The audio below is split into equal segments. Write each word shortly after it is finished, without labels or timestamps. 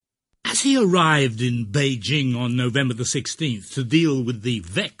As he arrived in Beijing on November the 16th to deal with the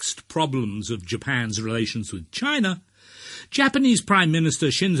vexed problems of Japan's relations with China, Japanese Prime Minister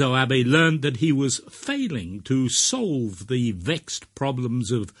Shinzo Abe learned that he was failing to solve the vexed problems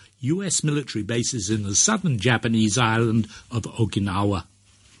of US military bases in the southern Japanese island of Okinawa.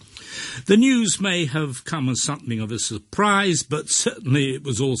 The news may have come as something of a surprise, but certainly it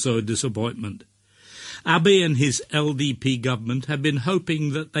was also a disappointment. Abe and his LDP government had been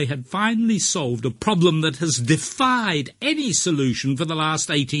hoping that they had finally solved a problem that has defied any solution for the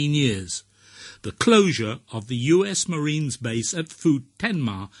last 18 years. The closure of the US Marines base at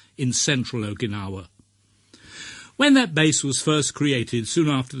Futenma in central Okinawa. When that base was first created, soon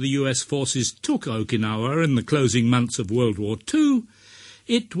after the US forces took Okinawa in the closing months of World War II,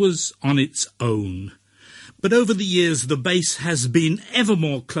 it was on its own. But over the years, the base has been ever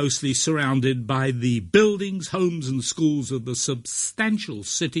more closely surrounded by the buildings, homes and schools of the substantial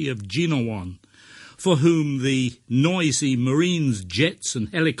city of Jinawon, for whom the noisy Marines' jets and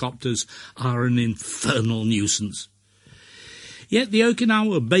helicopters are an infernal nuisance. Yet the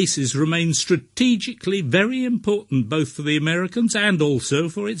Okinawa bases remain strategically very important both for the Americans and also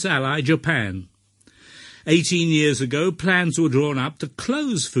for its ally Japan. 18 years ago, plans were drawn up to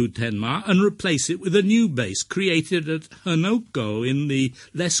close Futenma and replace it with a new base created at Henoko in the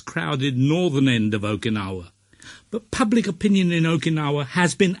less crowded northern end of Okinawa. But public opinion in Okinawa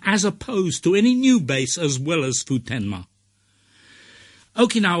has been as opposed to any new base as well as Futenma.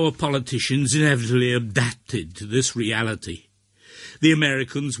 Okinawa politicians inevitably adapted to this reality. The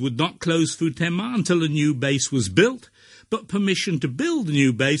Americans would not close Futenma until a new base was built, but permission to build a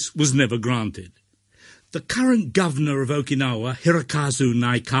new base was never granted. The current governor of Okinawa, Hirokazu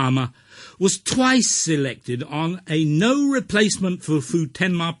Naikama, was twice elected on a no replacement for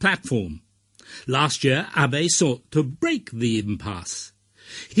Futenma platform. Last year, Abe sought to break the impasse.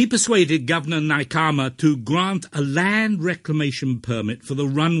 He persuaded Governor Naikama to grant a land reclamation permit for the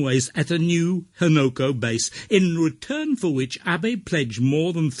runways at a new Henoko base, in return for which Abe pledged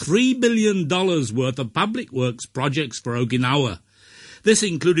more than $3 billion worth of public works projects for Okinawa. This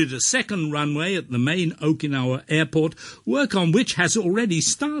included a second runway at the main Okinawa airport, work on which has already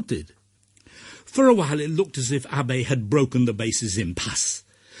started. For a while it looked as if Abe had broken the base's impasse.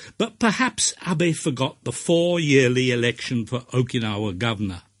 But perhaps Abe forgot the 4-yearly election for Okinawa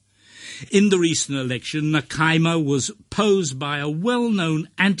governor. In the recent election, Nakaima was posed by a well-known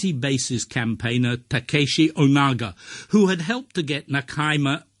anti-bases campaigner, Takeshi Onaga, who had helped to get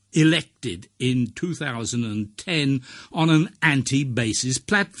Nakaima elected in 2010 on an anti-bases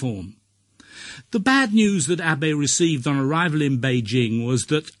platform. The bad news that Abe received on arrival in Beijing was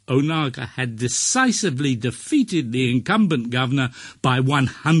that Onaga had decisively defeated the incumbent governor by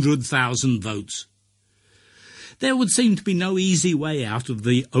 100,000 votes. There would seem to be no easy way out of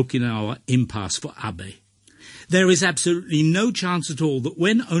the Okinawa impasse for Abe. There is absolutely no chance at all that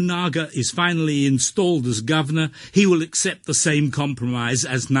when Onaga is finally installed as governor, he will accept the same compromise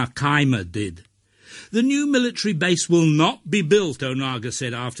as Nakaima did. The new military base will not be built, Onaga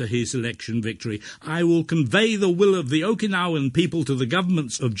said after his election victory. I will convey the will of the Okinawan people to the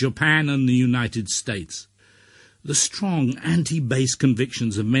governments of Japan and the United States. The strong anti-base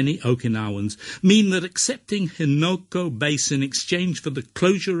convictions of many Okinawans mean that accepting Henoko base in exchange for the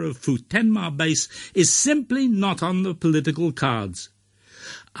closure of Futenma base is simply not on the political cards.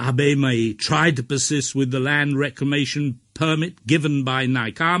 Abe may try to persist with the land reclamation permit given by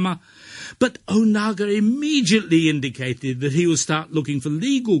Naikama, but Onaga immediately indicated that he will start looking for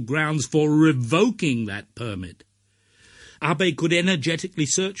legal grounds for revoking that permit. Abe could energetically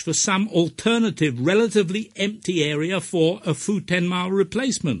search for some alternative, relatively empty area for a Futenma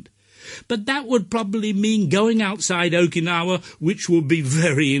replacement. But that would probably mean going outside Okinawa, which would be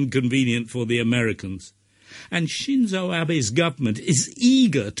very inconvenient for the Americans. And Shinzo Abe's government is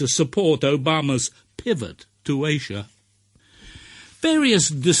eager to support Obama's pivot to Asia. Various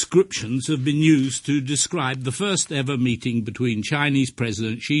descriptions have been used to describe the first ever meeting between Chinese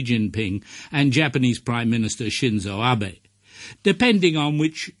President Xi Jinping and Japanese Prime Minister Shinzo Abe, depending on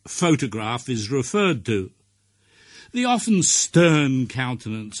which photograph is referred to. The often stern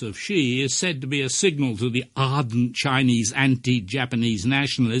countenance of Xi is said to be a signal to the ardent Chinese anti-Japanese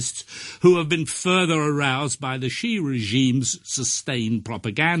nationalists who have been further aroused by the Xi regime's sustained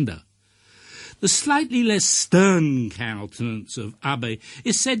propaganda. The slightly less stern countenance of Abe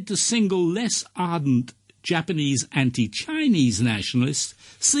is said to single less ardent Japanese anti-Chinese nationalists.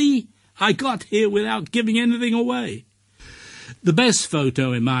 See, I got here without giving anything away. The best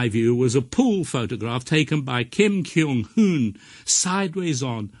photo, in my view, was a pool photograph taken by Kim Kyung-hoon, sideways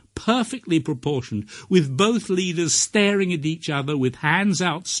on, perfectly proportioned, with both leaders staring at each other with hands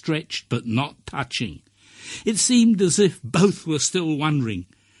outstretched but not touching. It seemed as if both were still wondering,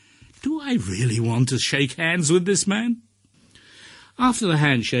 do I really want to shake hands with this man? After the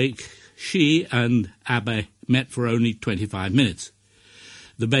handshake, Xi and Abe met for only 25 minutes.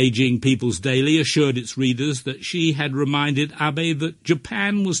 The Beijing People's Daily assured its readers that Xi had reminded Abe that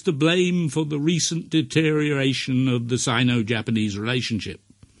Japan was to blame for the recent deterioration of the Sino-Japanese relationship.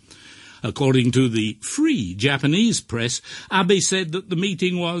 According to the Free Japanese press, Abe said that the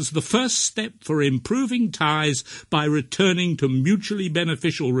meeting was the first step for improving ties by returning to mutually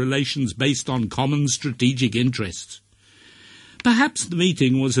beneficial relations based on common strategic interests. Perhaps the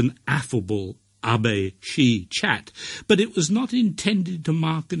meeting was an affable Abe-Xi chat, but it was not intended to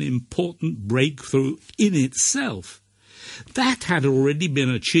mark an important breakthrough in itself. That had already been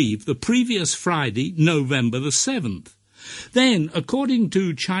achieved the previous Friday, November the 7th. Then, according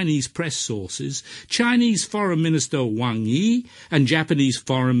to Chinese press sources, Chinese Foreign Minister Wang Yi and Japanese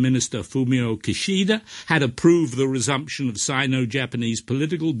Foreign Minister Fumio Kishida had approved the resumption of Sino-Japanese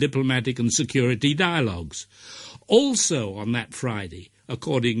political, diplomatic and security dialogues. Also on that Friday,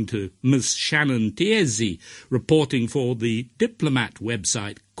 according to Ms. Shannon Tiesi, reporting for the Diplomat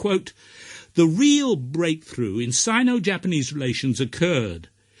website, quote, the real breakthrough in Sino-Japanese relations occurred.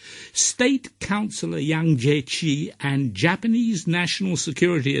 State Councillor Yang Jiechi and Japanese National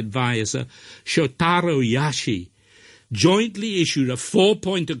Security Advisor Shotaro Yashi jointly issued a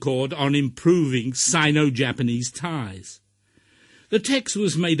 4-point accord on improving Sino-Japanese ties. The text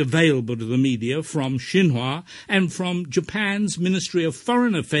was made available to the media from Xinhua and from Japan's Ministry of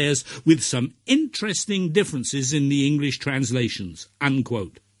Foreign Affairs, with some interesting differences in the English translations,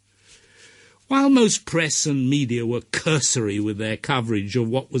 unquote. While most press and media were cursory with their coverage of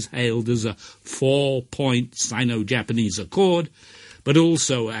what was hailed as a 4-point Sino-Japanese accord, but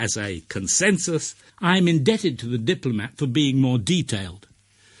also as a consensus, I am indebted to the Diplomat for being more detailed.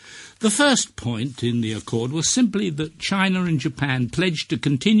 The first point in the accord was simply that China and Japan pledged to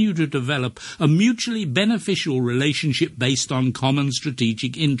continue to develop a mutually beneficial relationship based on common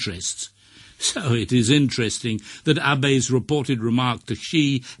strategic interests. So it is interesting that Abe's reported remark to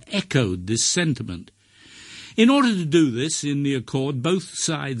Xi echoed this sentiment. In order to do this, in the accord, both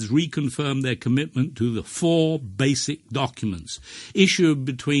sides reconfirmed their commitment to the 4 basic documents issued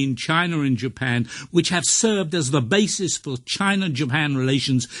between China and Japan, which have served as the basis for China-Japan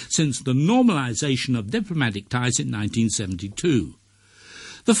relations since the normalization of diplomatic ties in 1972.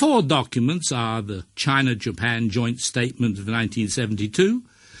 The 4 documents are the China-Japan Joint Statement of 1972,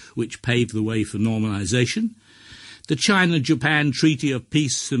 which paved the way for normalization, the China-Japan Treaty of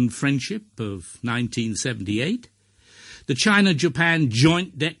Peace and Friendship of 1978, the China-Japan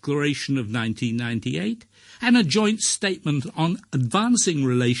Joint Declaration of 1998, and a joint statement on advancing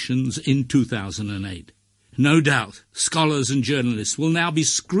relations in 2008. No doubt, scholars and journalists will now be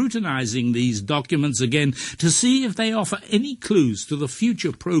scrutinizing these documents again to see if they offer any clues to the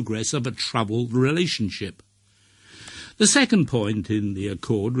future progress of a troubled relationship. The second point in the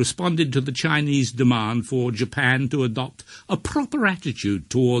accord responded to the Chinese demand for Japan to adopt a proper attitude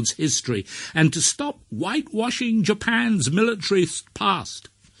towards history and to stop whitewashing Japan's militarist past.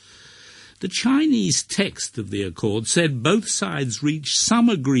 The Chinese text of the accord said both sides reached some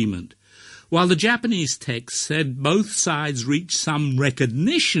agreement, while the Japanese text said both sides reached some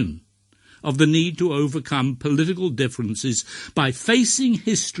recognition of the need to overcome political differences by facing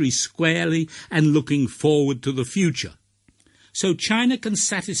history squarely and looking forward to the future. So China can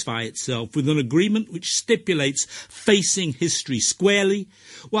satisfy itself with an agreement which stipulates facing history squarely,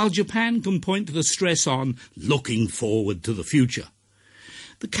 while Japan can point to the stress on looking forward to the future.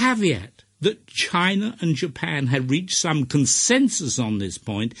 The caveat that China and Japan had reached some consensus on this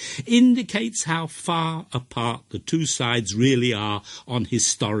point indicates how far apart the two sides really are on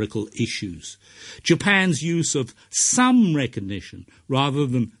historical issues. Japan's use of some recognition rather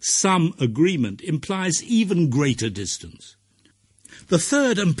than some agreement implies even greater distance. The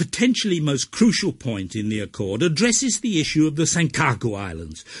third and potentially most crucial point in the accord addresses the issue of the Senkaku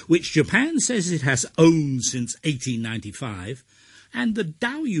Islands, which Japan says it has owned since 1895, and the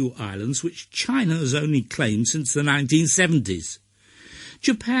Diaoyu Islands, which China has only claimed since the 1970s.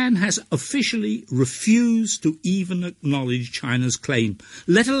 Japan has officially refused to even acknowledge China's claim,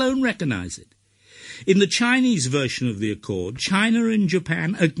 let alone recognize it. In the Chinese version of the accord, China and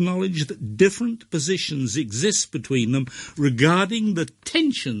Japan acknowledge that different positions exist between them regarding the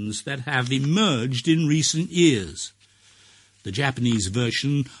tensions that have emerged in recent years. The Japanese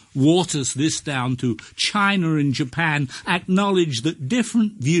version waters this down to China and Japan acknowledge that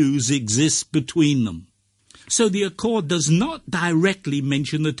different views exist between them. So the accord does not directly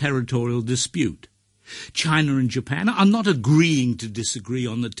mention the territorial dispute. China and Japan are not agreeing to disagree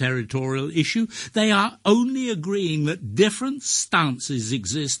on the territorial issue. They are only agreeing that different stances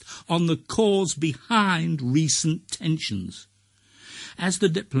exist on the cause behind recent tensions. As the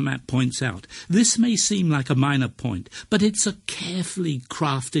diplomat points out, this may seem like a minor point, but it's a carefully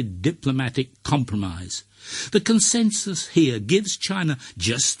crafted diplomatic compromise. The consensus here gives China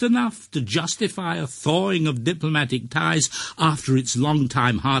just enough to justify a thawing of diplomatic ties after its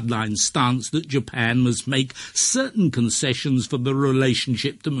long-time hardline stance that Japan must make certain concessions for the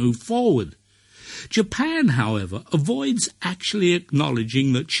relationship to move forward. Japan, however, avoids actually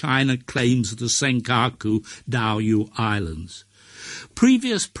acknowledging that China claims the Senkaku Diaoyu Islands.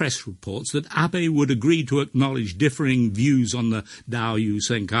 Previous press reports that Abe would agree to acknowledge differing views on the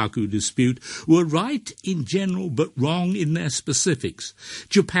Diaoyu-Senkaku dispute were right in general but wrong in their specifics.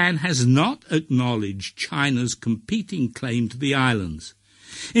 Japan has not acknowledged China's competing claim to the islands.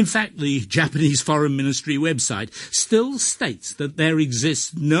 In fact, the Japanese Foreign Ministry website still states that there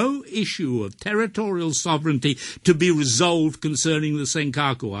exists no issue of territorial sovereignty to be resolved concerning the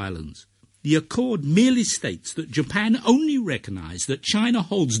Senkaku Islands. The accord merely states that Japan only recognized that China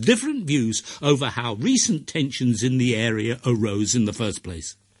holds different views over how recent tensions in the area arose in the first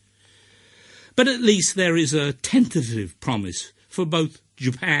place. But at least there is a tentative promise for both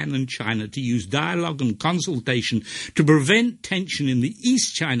Japan and China to use dialogue and consultation to prevent tension in the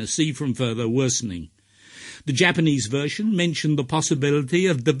East China Sea from further worsening. The Japanese version mentioned the possibility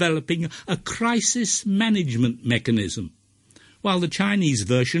of developing a crisis management mechanism, while the Chinese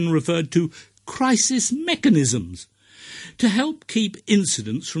version referred to crisis mechanisms to help keep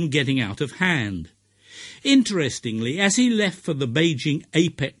incidents from getting out of hand. Interestingly, as he left for the Beijing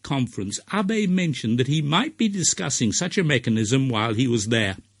APEC conference, Abe mentioned that he might be discussing such a mechanism while he was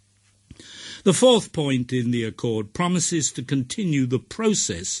there. The fourth point in the accord promises to continue the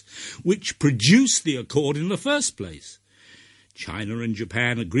process which produced the accord in the first place. China and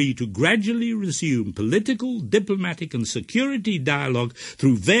Japan agree to gradually resume political, diplomatic and security dialogue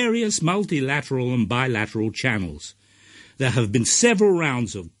through various multilateral and bilateral channels. There have been several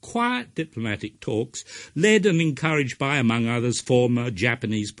rounds of quiet diplomatic talks, led and encouraged by, among others, former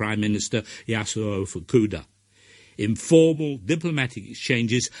Japanese Prime Minister Yasuo Fukuda. Informal diplomatic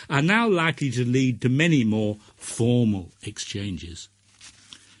exchanges are now likely to lead to many more formal exchanges.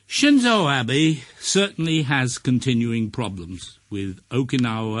 Shinzo Abe certainly has continuing problems with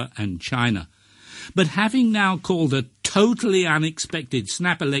Okinawa and China, but having now called a totally unexpected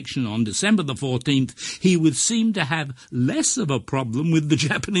snap election on December the 14th, he would seem to have less of a problem with the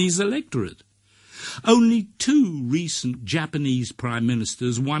Japanese electorate. Only two recent Japanese prime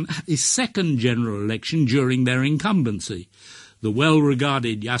ministers won a second general election during their incumbency. The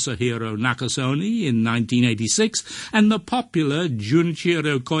well-regarded Yasuhiro Nakasone in 1986 and the popular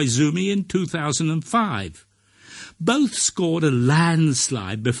Junichiro Koizumi in 2005. Both scored a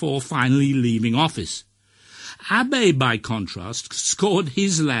landslide before finally leaving office. Abe, by contrast, scored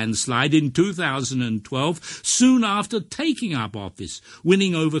his landslide in 2012 soon after taking up office,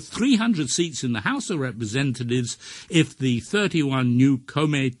 winning over 300 seats in the House of Representatives if the 31 new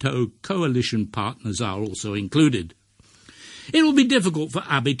Komeito coalition partners are also included. It will be difficult for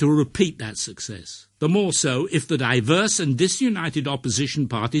Abe to repeat that success, the more so if the diverse and disunited opposition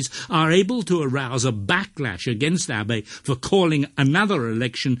parties are able to arouse a backlash against Abe for calling another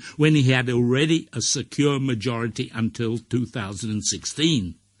election when he had already a secure majority until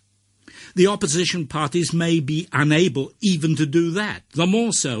 2016. The opposition parties may be unable even to do that, the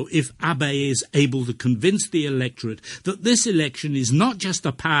more so if Abe is able to convince the electorate that this election is not just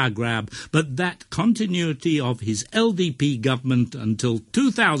a power grab, but that continuity of his LDP government until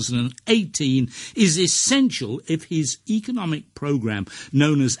 2018 is essential if his economic program,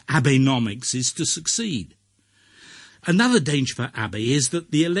 known as Abenomics, is to succeed. Another danger for Abe is that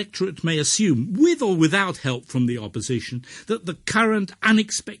the electorate may assume, with or without help from the opposition, that the current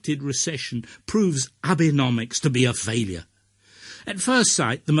unexpected recession proves Abenomics to be a failure. At first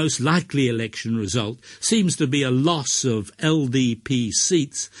sight, the most likely election result seems to be a loss of LDP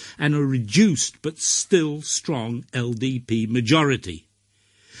seats and a reduced but still strong LDP majority.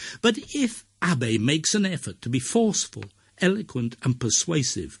 But if Abe makes an effort to be forceful, eloquent and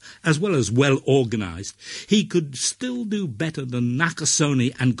persuasive, as well as well-organized, he could still do better than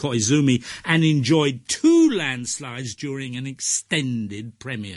Nakasone and Koizumi and enjoy two landslides during an extended premiere.